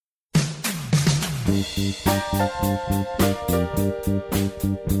Welcome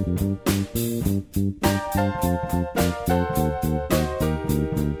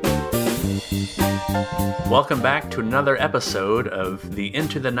back to another episode of the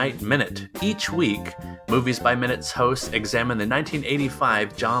Into the Night Minute. Each week, Movies by Minutes hosts examine the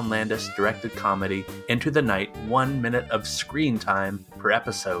 1985 John Landis directed comedy Into the Night, 1 minute of screen time per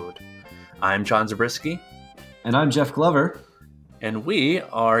episode. I'm John Zabriskie. And I'm Jeff Glover. And we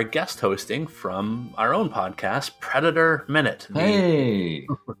are guest hosting from our own podcast, Predator Minute. Hey,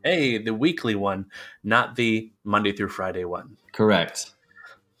 the weekly one, not the Monday through Friday one. Correct.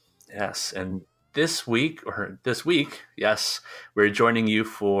 Yes, and this week, yes, we're joining you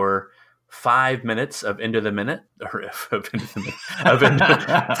for 5 minutes of Into the Minute, or of Into the Minute,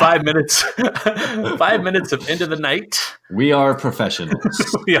 5 minutes, 5 minutes of Into the Night. We are professionals.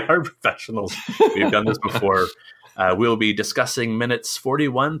 We are professionals. We've done this before. We'll be discussing minutes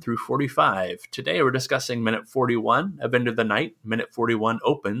 41 through 45. Today we're discussing minute 41 of Into the Night. Minute 41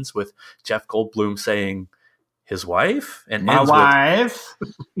 opens with Jeff Goldblum saying, his wife? And my wife.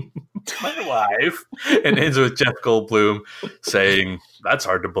 My wife. And ends with Jeff Goldblum saying, that's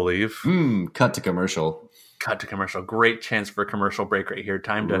hard to believe. Cut to commercial. Cut to commercial. Great chance for a commercial break right here.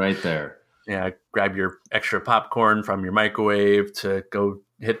 Time to right there. Yeah, grab your extra popcorn from your microwave to go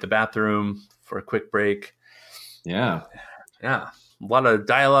hit the bathroom for a quick break. Yeah. A lot of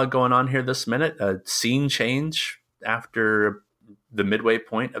dialogue going on here this minute. A scene change after the midway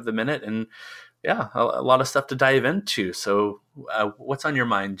point of the minute, and a lot of stuff to dive into. So, what's on your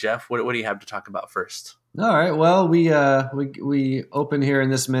mind, Jeff? What do you have to talk about first? All right. Well, we open here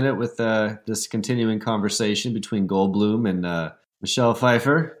in this minute with this continuing conversation between Goldblum and Michelle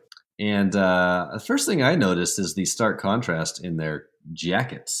Pfeiffer. And the first thing I noticed is the stark contrast in their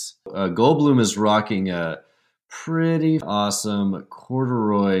jackets. Goldblum is rocking a pretty awesome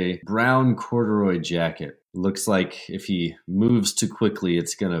brown corduroy jacket. Looks like if he moves too quickly,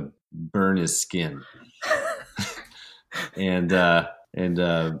 it's going to burn his skin. and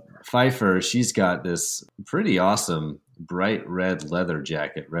Pfeiffer, she's got this pretty awesome bright red leather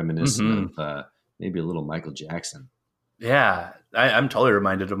jacket reminiscent of maybe a little Michael Jackson. Yeah, I'm totally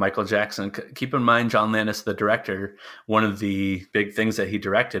reminded of Michael Jackson. Keep in mind, John Landis, the director, one of the big things that he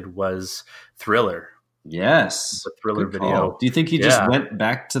directed was Thriller. Yes. The Thriller Good video. call. Do you think he just went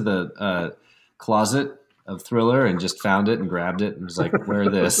back to the closet of Thriller and just found it and grabbed it and was like, wear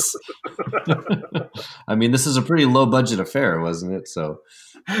this? I mean, this is a pretty low budget affair, wasn't it? So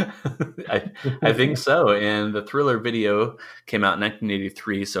I think so. And the Thriller video came out in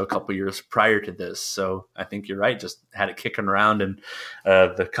 1983, so a couple years prior to this. So I think you're right. Just had it kicking around in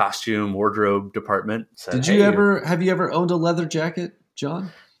the costume wardrobe department. Said, have you ever owned a leather jacket,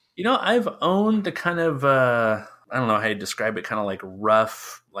 John? You know, I've owned the kind of, I don't know how you describe it, kind of like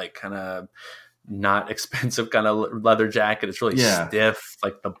rough, like kind of not expensive kind of leather jacket. It's really stiff,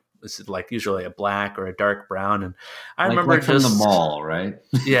 it's like usually a black or a dark brown. And I remember from the mall, right?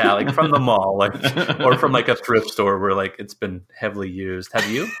 Yeah, like from the mall, or from like a thrift store where like it's been heavily used.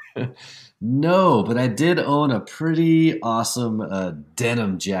 Have you? No, but I did own a pretty awesome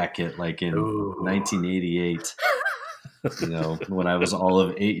denim jacket like in 1988. You know, when I was all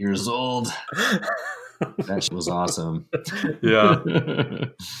of 8 years old. That shit was awesome. Yeah.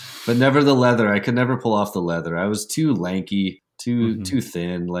 But never the leather. I could never pull off the leather. I was too lanky, too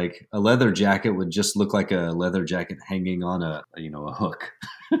thin. Like a leather jacket would just look like a leather jacket hanging on a hook.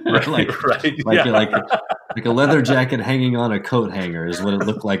 Right, like a leather jacket hanging on a coat hanger is what it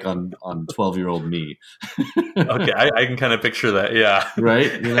looked like on 12-year-old me. Okay, I can kind of picture that. Yeah.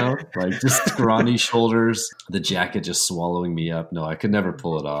 Right? You know, like just scrawny shoulders, the jacket just swallowing me up. No, I could never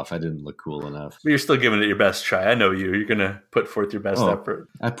pull it off. I didn't look cool enough. But you're still giving it your best try. I know you. You're going to put forth your best effort.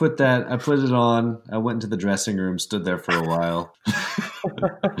 I put it on. I went into the dressing room, stood there for a while.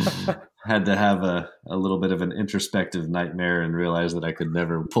 Had to have a little bit of an introspective nightmare and realize that I could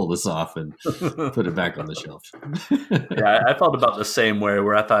never pull this off and put it back on the shelf. Yeah, I felt about the same way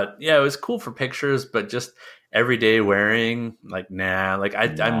where I thought, it was cool for pictures, but just everyday wearing, like, nah. Like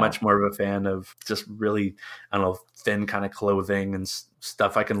I'm much more of a fan of just really, I don't know, thin kind of clothing and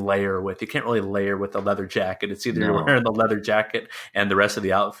stuff I can layer with. You can't really layer with a leather jacket. It's either you're wearing the leather jacket and the rest of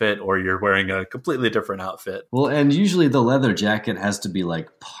the outfit, or you're wearing a completely different outfit. Well, and usually the leather jacket has to be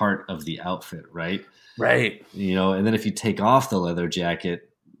like part of the outfit, right? Right. You know, and then if you take off the leather jacket,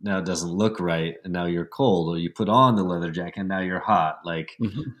 now it doesn't look right, and now you're cold. Or you put on the leather jacket, and now you're hot. Like,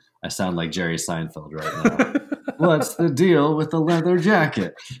 I sound like Jerry Seinfeld right now. What's the deal with the leather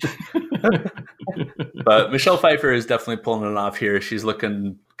jacket? But Michelle Pfeiffer is definitely pulling it off here. She's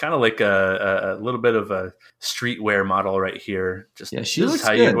looking kind of like a little bit of a streetwear model right here. Just she this looks is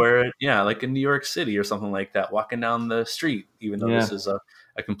how good. you'd wear it. Yeah, like in New York City or something like that, walking down the street, even though this is a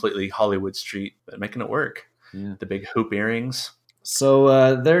completely Hollywood street, but making it work. Yeah. The big hoop earrings.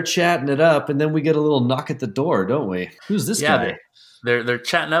 So they're chatting it up, and then we get a little knock at the door, don't we? Who's this guy? They're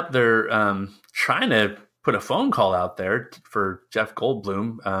chatting up. They're trying to put a phone call out there for Jeff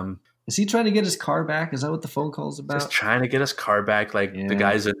Goldblum. Is he trying to get his car back? Is that what the phone call is about? Just trying to get his car back, like the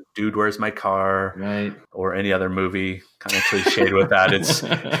guys in Dude, Where's My Car? Right. Or any other movie, kind of cliched with that. It's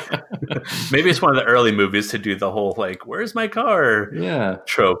maybe it's one of the early movies to do the whole like "Where's my car?"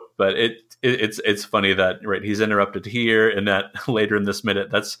 trope. But it's funny that he's interrupted here and that later in this minute.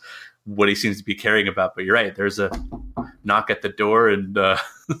 That's what he seems to be caring about. But you're right. There's a knock at the door, and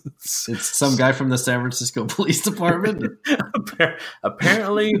it's some guy from the San Francisco Police Department.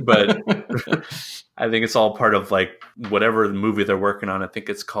 Apparently, but I think it's all part of like whatever the movie they're working on. I think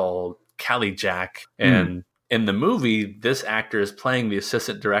it's called Cali Jack, and in the movie, this actor is playing the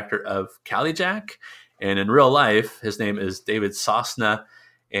assistant director of Cali Jack, and in real life, his name is David Sosna,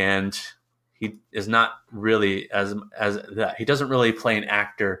 and he is not really as that. He doesn't really play an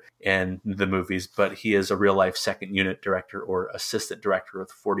actor in the movies, but he is a real life second unit director or assistant director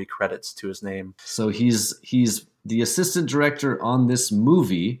with 40 credits to his name. So he's the assistant director on this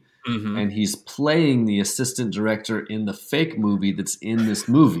movie, and he's playing the assistant director in the fake movie that's in this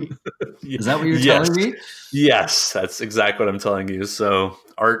movie. Is that what you're telling me? Yes, that's exactly what I'm telling you. So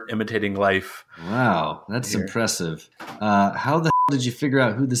art imitating life. Wow, that's impressive. How the hell did you figure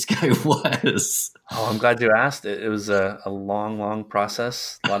out who this guy was? Oh, I'm glad you asked. It was a long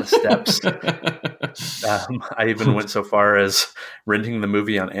process, a lot of steps. I even went so far as renting the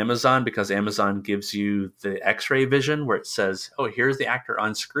movie on Amazon because Amazon gives you the X-ray vision where it says, "Oh, here's the actor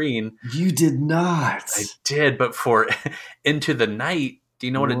on screen." You did not. I did, but for Into the Night, do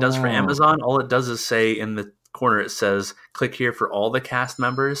you know what it does for Amazon? All it does is say in the corner, it says, "Click here for all the cast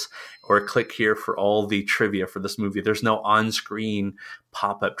members," or "Click here for all the trivia for this movie." There's no on-screen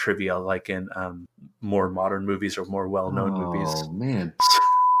pop-up trivia like in more modern movies or more well-known movies. Oh, man.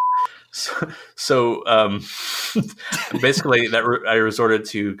 So basically, I resorted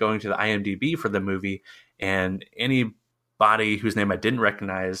to going to the IMDb for the movie, and anybody whose name I didn't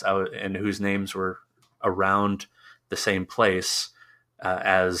recognize and whose names were around the same place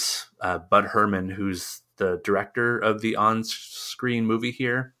as Bud Herman, who's the director of the on-screen movie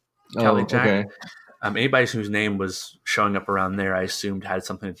here, Cali Jack. Okay. Anybody whose name was showing up around there, I assumed had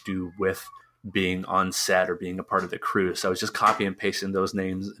something to do with being on set or being a part of the crew. So I was just copy and pasting those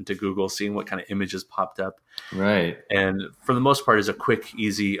names into Google, seeing what kind of images popped up. Right. And for the most part, is a quick,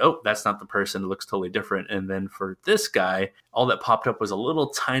 easy, oh, that's not the person. It looks totally different. And then for this guy, all that popped up was a little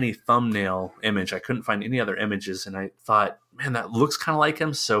tiny thumbnail image. I couldn't find any other images. And I thought, man, that looks kind of like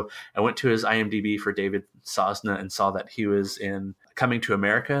him. So I went to his IMDb for David Sosna and saw that he was in Coming to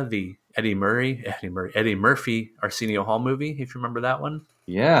America, the Eddie Murphy Arsenio Hall movie, if you remember that one.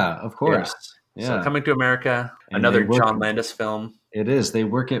 Yeah, of course. Yeah. So Coming to America, and another John Landis film. It is. They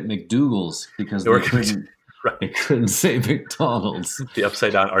work at McDougal's because they couldn't say McDonald's. The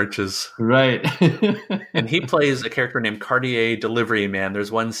upside down arches. Right. And he plays a character named Cartier Delivery Man.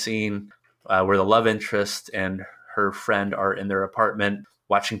 There's one scene where the love interest and her friend are in their apartment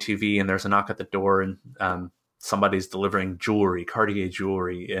watching TV, and there's a knock at the door, and somebody's delivering jewelry, Cartier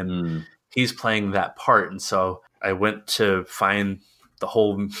jewelry, and he's playing that part. And so I went to find the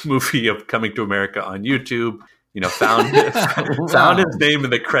whole movie of Coming to America on YouTube, found his name in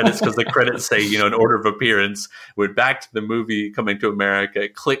the credits because the credits say, in order of appearance, went back to the movie Coming to America,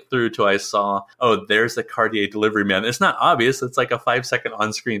 clicked through till I saw, oh, there's the Cartier Delivery Man. It's not obvious. It's like a 5-second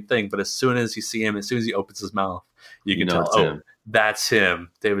on-screen thing. But as soon as you see him, as soon as he opens his mouth, you can tell, him. That's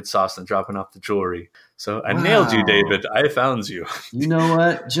him, David Sosna, dropping off the jewelry. So I nailed you, David. I found you. You know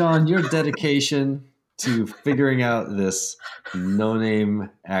what, John? Your dedication to figuring out this no-name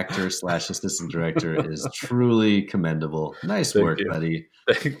actor / assistant director is truly commendable. Nice work, buddy.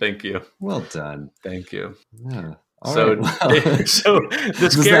 Thank you. Well done. Thank you. Yeah. So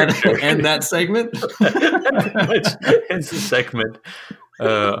this character end that segment. Ends the segment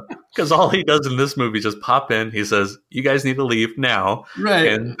because all he does in this movie is just pop in. He says, "You guys need to leave now,"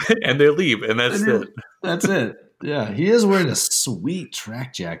 right? And they leave, and that's it. That's it. Yeah, he is wearing a sweet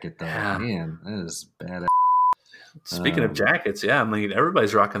track jacket, though. Yeah. Man, that is badass. Speaking of jackets, yeah, I mean,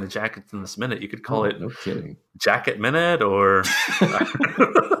 everybody's rocking the jackets in this minute. You could call it no kidding. Jacket Minute, or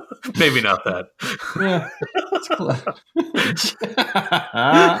maybe not that. Yeah, that's close.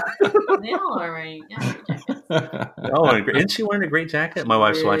 They all are wearing jackets. Isn't she wearing a great jacket? My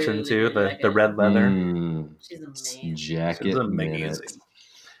wife's watching too. The red leather. She's amazing. Jacket She's amazing. Minute.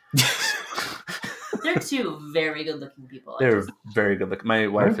 They're two very good-looking people. They're very good looking. My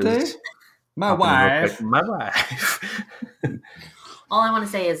wife Aren't is they? My wife. my wife. All I want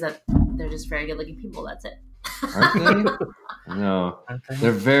to say is that they're just very good-looking people. That's it. Aren't they? No.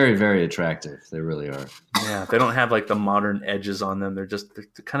 They're very, very attractive. They really are. Yeah, they don't have like the modern edges on them. They're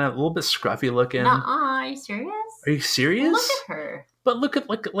kind of a little bit scruffy looking. Are you serious? Are you serious? Look at her. But look at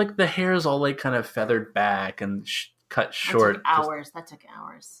like the hair is all like kind of feathered back and cut short. That took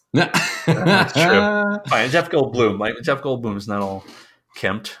hours. That's true. Fine, Jeff Goldblum. Like Jeff Goldblum's not all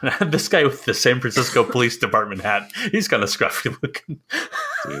kempt. This guy with the San Francisco Police Department hat, he's kind of scruffy looking.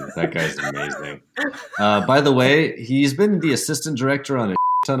 Dude, that guy's amazing. By the way, he's been the assistant director on a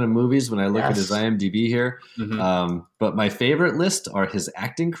ton of movies when I look at his IMDb here. Mm-hmm. But my favorite list are his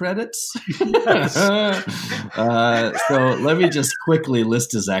acting credits. Yes. So let me just quickly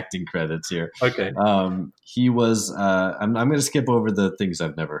list his acting credits here. Okay. He was, I'm going to skip over the things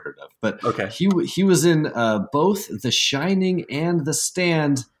I've never heard of, but okay. He was in both The Shining and The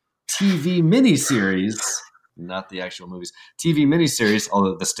Stand TV miniseries. Not the actual movies. TV miniseries,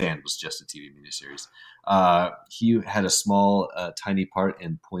 although The Stand was just a TV miniseries. He had a small, tiny part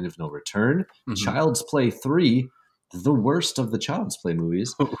in Point of No Return. Mm-hmm. Child's Play 3, the worst of the Child's Play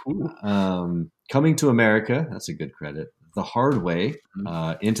movies. Coming to America, that's a good credit. The Hard Way,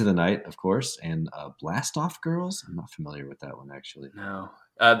 Into the Night, of course, and Blast Off Girls. I'm not familiar with that one, actually. No.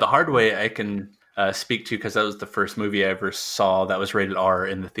 The Hard Way I can speak to because that was the first movie I ever saw that was rated R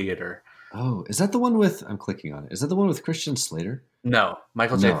in the theater. Oh, is that the one with? I'm clicking on it. Is that the one with Christian Slater? No,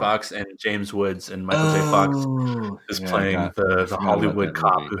 Michael J. Fox and James Woods, and Michael J. Fox is playing the Hollywood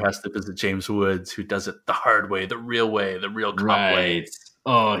cop who has to visit James Woods, who does it the hard way, the real cop way.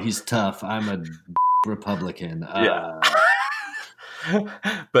 Oh, he's tough. I'm a Republican. Yeah.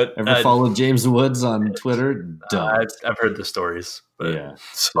 But ever followed James Woods on Twitter? Don't. I've heard the stories, but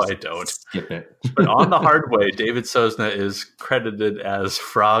so I don't. Skip it. But on The Hard Way, David Sosna is credited as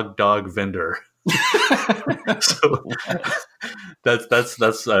Frog Dog Vendor. So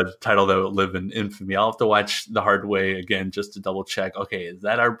that's a title that will live in infamy. I'll have to watch The Hard Way again just to double check. Okay, is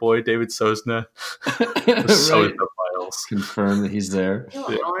that our boy David Sosna? Sosna files. Confirm that he's there. I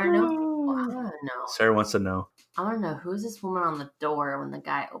want to know. Sarah wants to know. I want to know, who's this woman on the door when the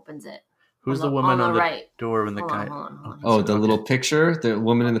guy opens it? Who's the woman on the door when the guy? Hold on. Oh, the little picture, the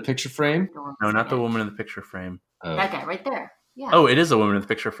woman in the picture frame. No, not the woman in the picture frame. Oh. That guy right there. Yeah. Oh, it is a woman in the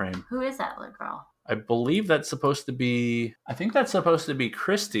picture frame. Who is that little girl? I believe that's supposed to be. I think that's supposed to be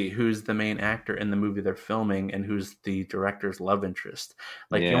Christy, who's the main actor in the movie they're filming, and who's the director's love interest.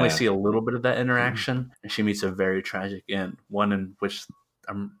 Like you only see a little bit of that interaction, and she meets a very tragic end. One in which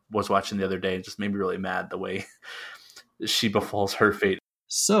I was watching the other day, and just made me really mad the way she befalls her fate.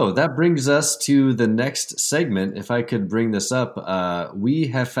 So that brings us to the next segment. If I could bring this up, we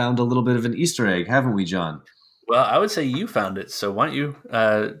have found a little bit of an Easter egg, haven't we, John? Well, I would say you found it. So why don't you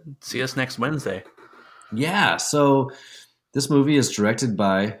see us next Wednesday? Yeah. So this movie is directed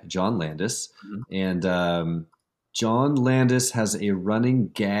by John Landis. Mm-hmm. And John Landis has a running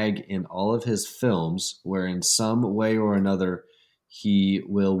gag in all of his films where in some way or another he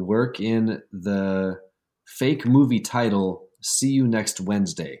will work in the fake movie title See You Next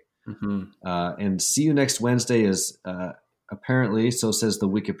Wednesday. Mm-hmm. And See You Next Wednesday is apparently, so says the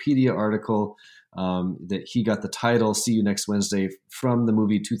Wikipedia article, that he got the title See You Next Wednesday from the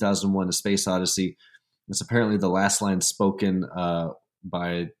movie 2001 A Space Odyssey. It's apparently the last line spoken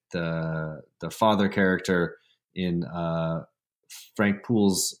by the father character in Frank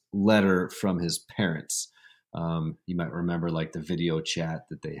Poole's letter from his parents. You might remember like the video chat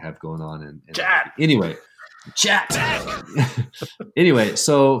that they have going on. And chat. Anyway, chat. Anyway,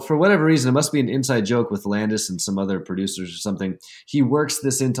 so for whatever reason, it must be an inside joke with Landis and some other producers or something. He works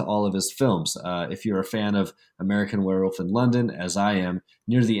this into all of his films. If you're a fan of American Werewolf in London, as I am,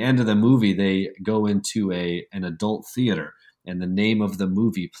 near the end of the movie, they go into an adult theater, and the name of the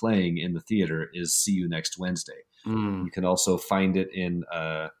movie playing in the theater is See You Next Wednesday. You can also find it in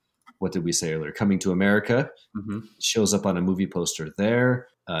what did we say earlier? Coming to America. Mm-hmm. It shows up on a movie poster there.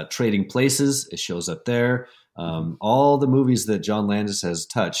 Trading Places, it shows up there. All the movies that John Landis has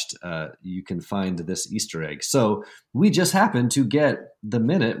touched, you can find this Easter egg. So we just happened to get the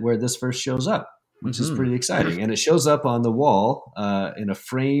minute where this first shows up, which is pretty exciting. And it shows up on the wall in a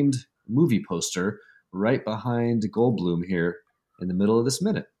framed movie poster right behind Goldblum here in the middle of this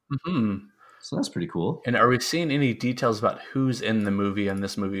minute. Mm-hmm. So that's pretty cool. And are we seeing any details about who's in the movie on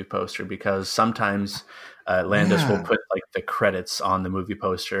this movie poster? Because sometimes Landis will put like the credits on the movie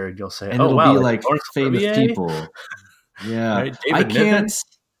poster, and you'll say, and it'll be like famous people. Yeah, right? David Niven?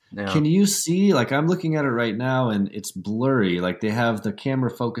 Yeah. Can you see, like, I'm looking at it right now and it's blurry. Like, they have the camera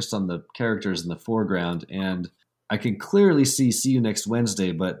focused on the characters in the foreground, and I can clearly see you next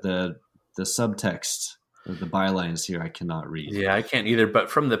Wednesday, but the subtext, the bylines here, I cannot read. Yeah, I can't either. But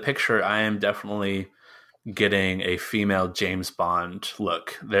from the picture, I am definitely getting a female James Bond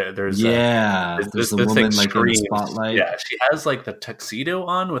look. There's the woman like in the spotlight. Yeah, she has like the tuxedo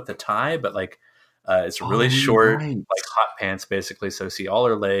on with the tie, but like it's really short, right. like hot pants basically. So see all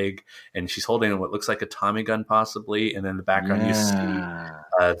her leg, and she's holding what looks like a Tommy gun possibly, and in the background you see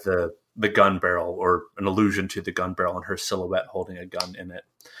the gun barrel, or an allusion to the gun barrel, and her silhouette holding a gun in it.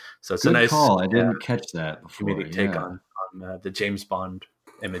 So it's Good a nice call. I didn't catch that before. Comedic take on the James Bond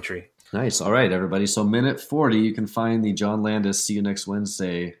imagery. Nice. All right, everybody. So minute 40, you can find the John Landis See You Next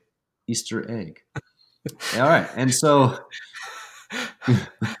Wednesday Easter egg. All right. And so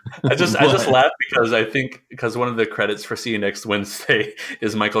I just laugh because one of the credits for See You Next Wednesday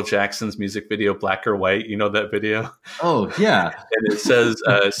is Michael Jackson's music video Black or White. You know that video? Oh, yeah. And it says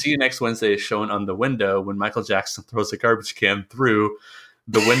See You Next Wednesday is shown on the window when Michael Jackson throws a garbage can through.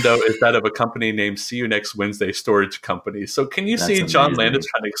 The window is that of a company named See You Next Wednesday Storage Company. So can you see John Landis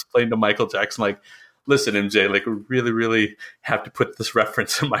trying to explain to Michael Jackson, like, listen, MJ, like, we really, really have to put this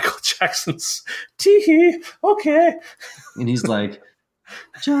reference in Michael Jackson's tee. Okay. And he's like,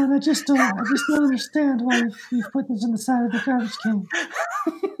 John, I just don't understand why you've put this in the side of the garbage can.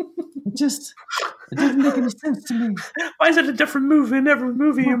 It doesn't make any sense to me. Why is it a different movie in every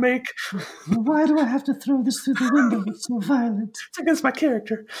movie you make? Why do I have to throw this through the window? It's so violent. It's against my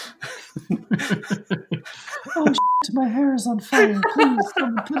character. Oh, shit, my hair is on fire. Please,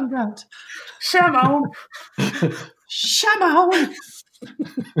 someone put it out. Shamoun.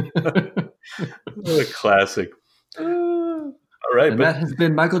 What a classic. All right. And that has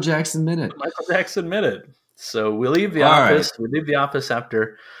been Michael Jackson Minute. Michael Jackson Minute. So we leave the office. Right. We leave the office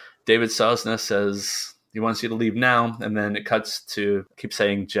after David Sosna says he wants you to leave now, and then it cuts to, keep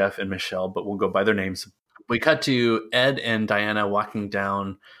saying Jeff and Michelle, but we'll go by their names. We cut to Ed and Diana walking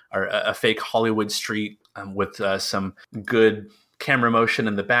down a fake Hollywood street with some good camera motion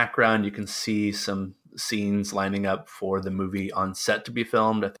in the background. You can see some scenes lining up for the movie on set to be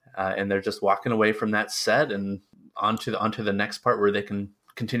filmed, and they're just walking away from that set and onto the next part where they can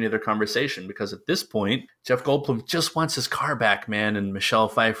continue their conversation, because at this point Jeff Goldblum just wants his car back, man, and Michelle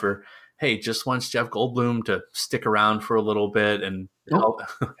Pfeiffer, hey, just wants Jeff Goldblum to stick around for a little bit and help.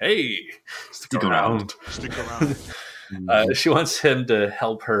 Hey, stick around. She wants him to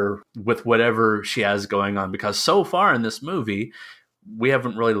help her with whatever she has going on, because so far in this movie we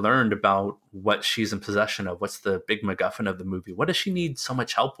haven't really learned about what she's in possession of. What's the big MacGuffin of the movie? What does she need so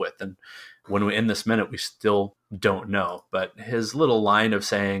much help with? And when we end this minute, we still don't know. But his little line of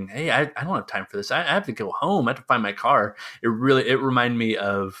saying, hey, I don't have time for this. I have to go home. I have to find my car. It reminded me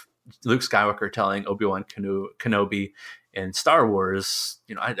of Luke Skywalker telling Obi-Wan Kenobi in Star Wars,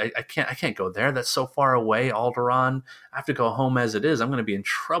 I can't go there. That's so far away, Alderaan. I have to go home as it is. I'm going to be in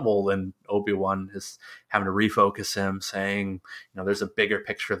trouble. And Obi-Wan is having to refocus him, saying, there's a bigger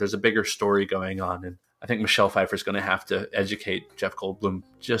picture. There's a bigger story going on. And I think Michelle Pfeiffer is going to have to educate Jeff Goldblum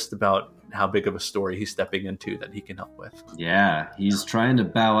just about how big of a story he's stepping into that he can help with. Yeah, he's trying to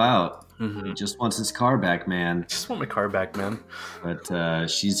bow out. Mm-hmm. He just wants his car back, man. Just want my car back, man. But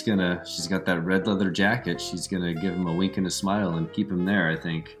she's got that red leather jacket. She's gonna give him a wink and a smile and keep him there, I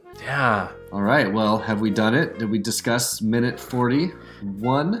think. Yeah. All right. Well, have we done it? Did we discuss minute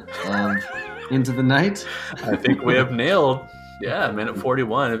 41 of Into the Night? I think we have nailed. Yeah, minute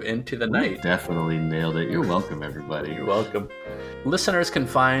 41 of Into the Night. Definitely nailed it. You're welcome, everybody. You're welcome. Listeners can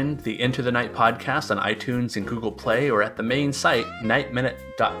find the Into the Night podcast on iTunes and Google Play, or at the main site,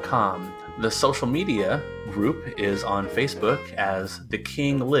 nightminute.com. The social media group is on Facebook as The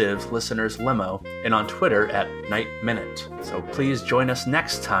King Lives Listeners Limo, and on Twitter at Night Minute. So please join us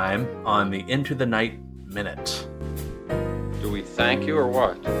next time on the Into the Night Minute. Do we thank you or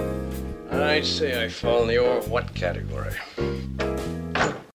what? I'd say I fall in the or what category.